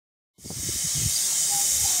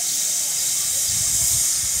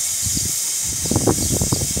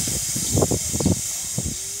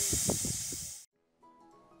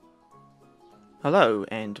Hello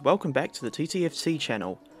and welcome back to the TTFT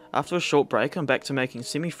channel. After a short break I'm back to making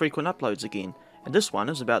semi-frequent uploads again, and this one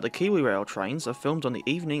is about the KiwiRail trains I filmed on the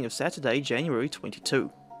evening of Saturday, January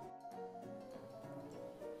 22.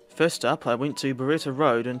 First up I went to Beretta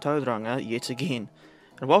Road in Tauranga yet again,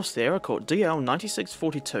 and whilst there I caught DL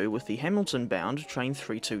 9642 with the Hamilton bound train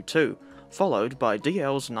 322, followed by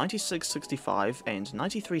DLs 9665 and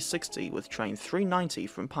 9360 with train 390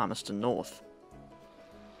 from Palmerston North.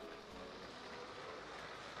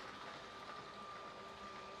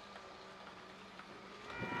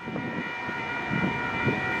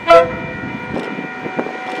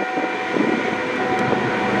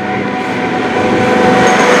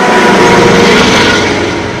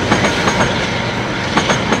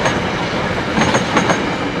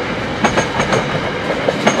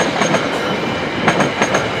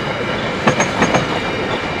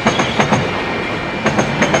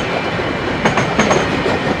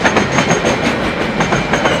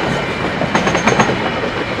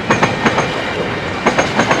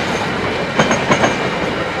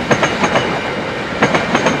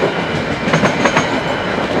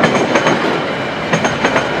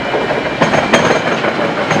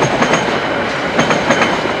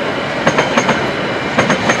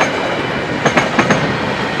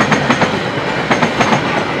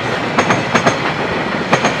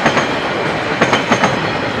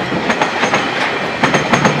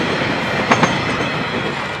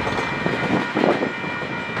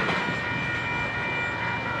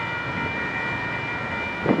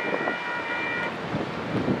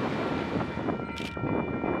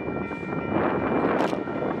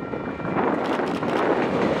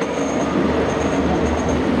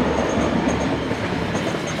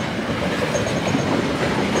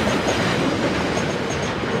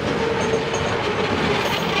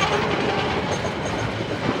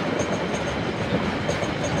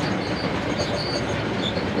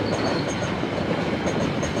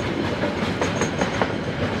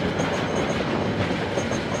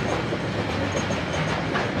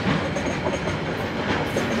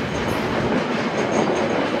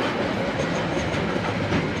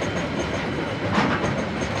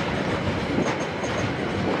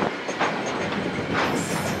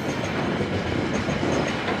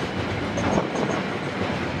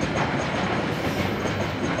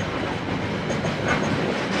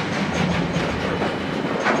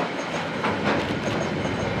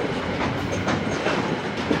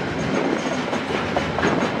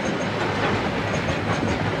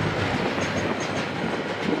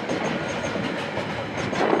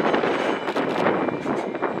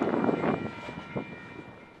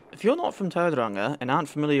 If you're not from Tauranga and aren't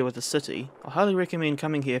familiar with the city, I highly recommend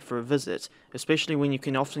coming here for a visit, especially when you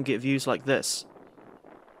can often get views like this.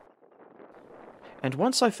 And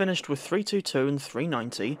once I finished with 322 and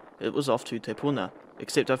 390, it was off to Te Puna,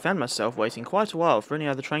 except I found myself waiting quite a while for any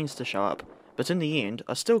other trains to show up, but in the end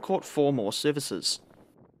I still caught 4 more services.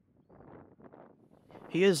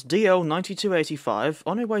 Here's DL 9285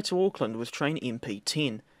 on her way to Auckland with train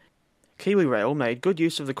MP10. KiwiRail made good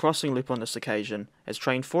use of the crossing loop on this occasion, as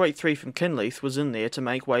train 483 from Kinleith was in there to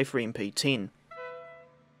make way for MP10.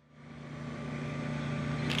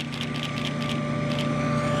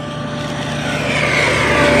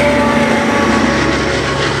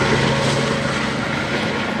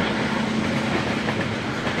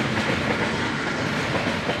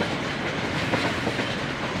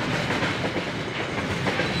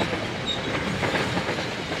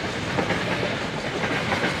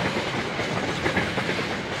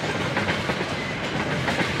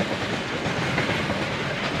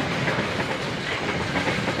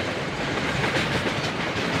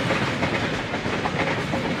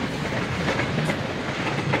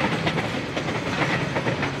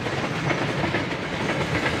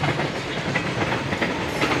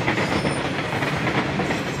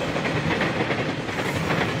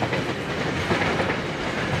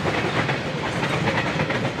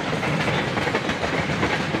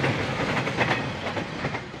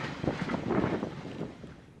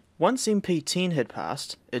 Once MP10 had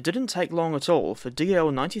passed, it didn't take long at all for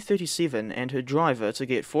DL 9037 and her driver to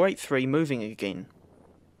get 483 moving again.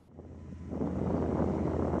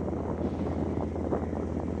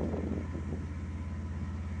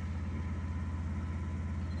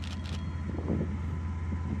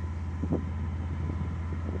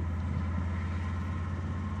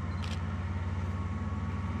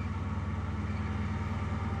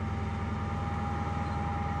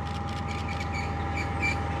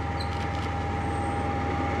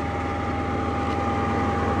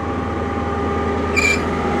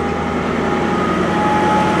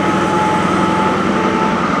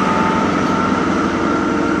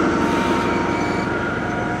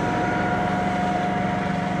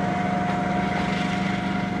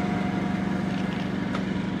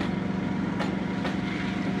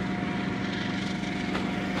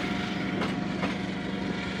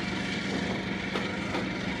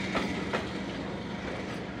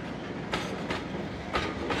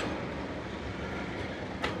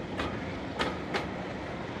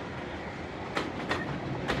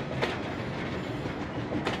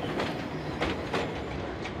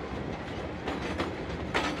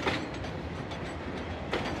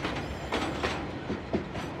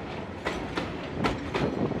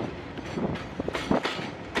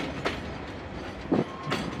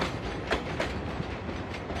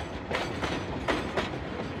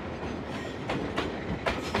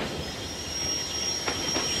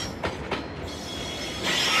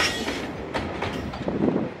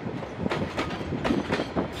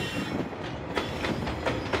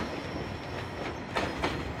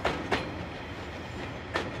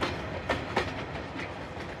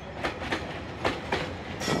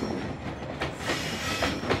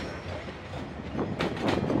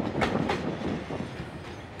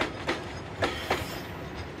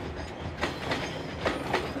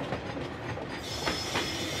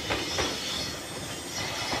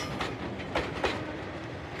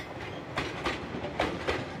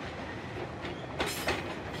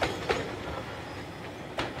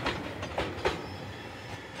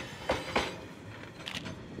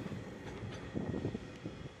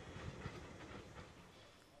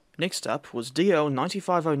 Next up was DL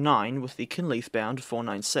 9509 with the Kinleith-bound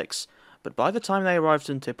 496, but by the time they arrived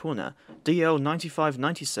in Te Puna, DL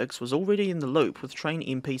 9596 was already in the loop with train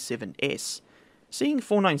MP7S. Seeing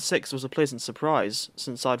 496 was a pleasant surprise,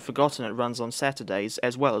 since I'd forgotten it runs on Saturdays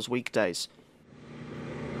as well as weekdays.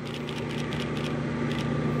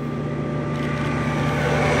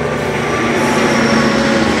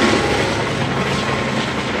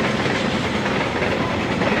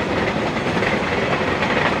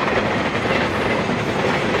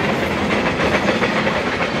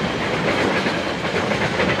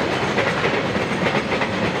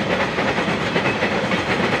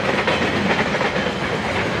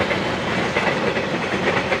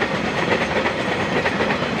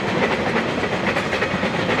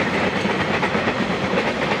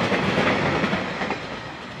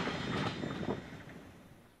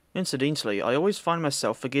 Incidentally, I always find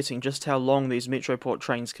myself forgetting just how long these Metroport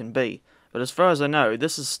trains can be, but as far as I know,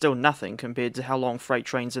 this is still nothing compared to how long freight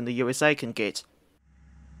trains in the USA can get.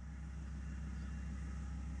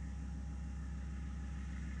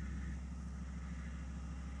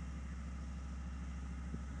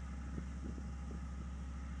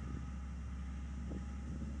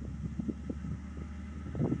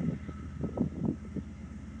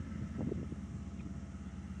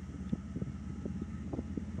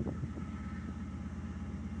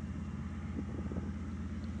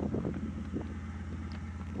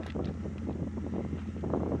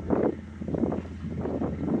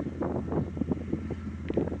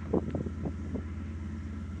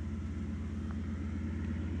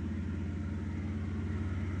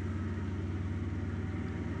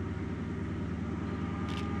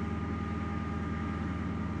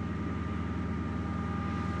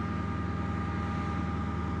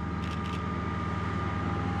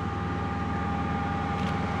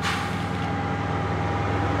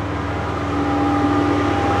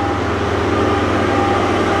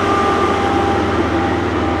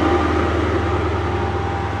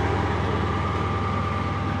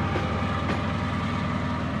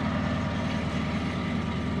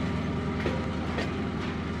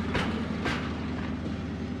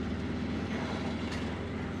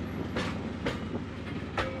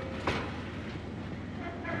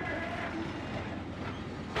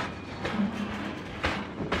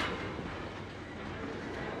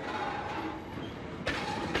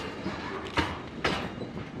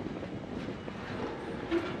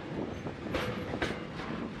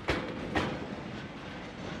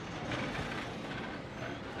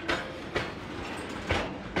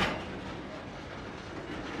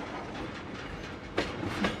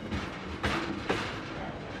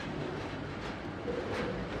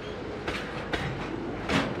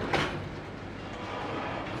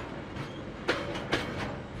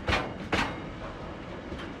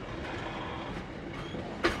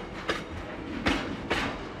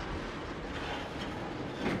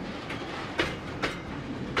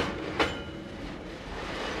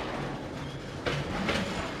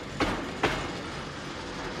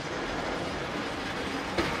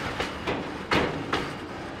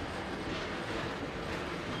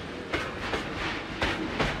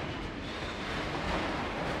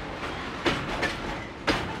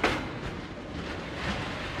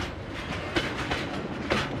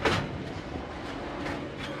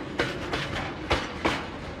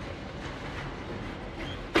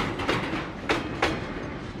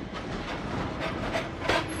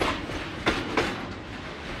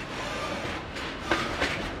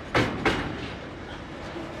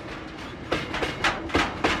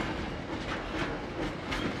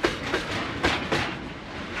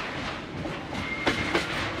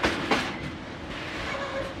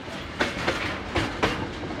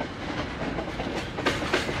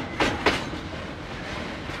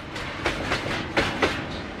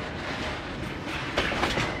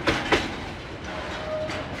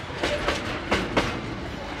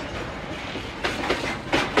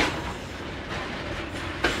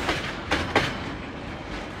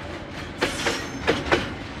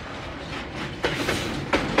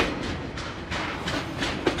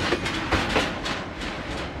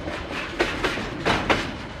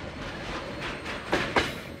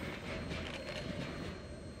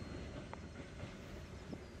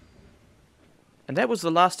 And that was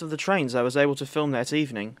the last of the trains I was able to film that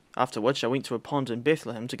evening, after which I went to a pond in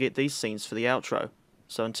Bethlehem to get these scenes for the outro.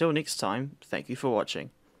 So until next time, thank you for watching.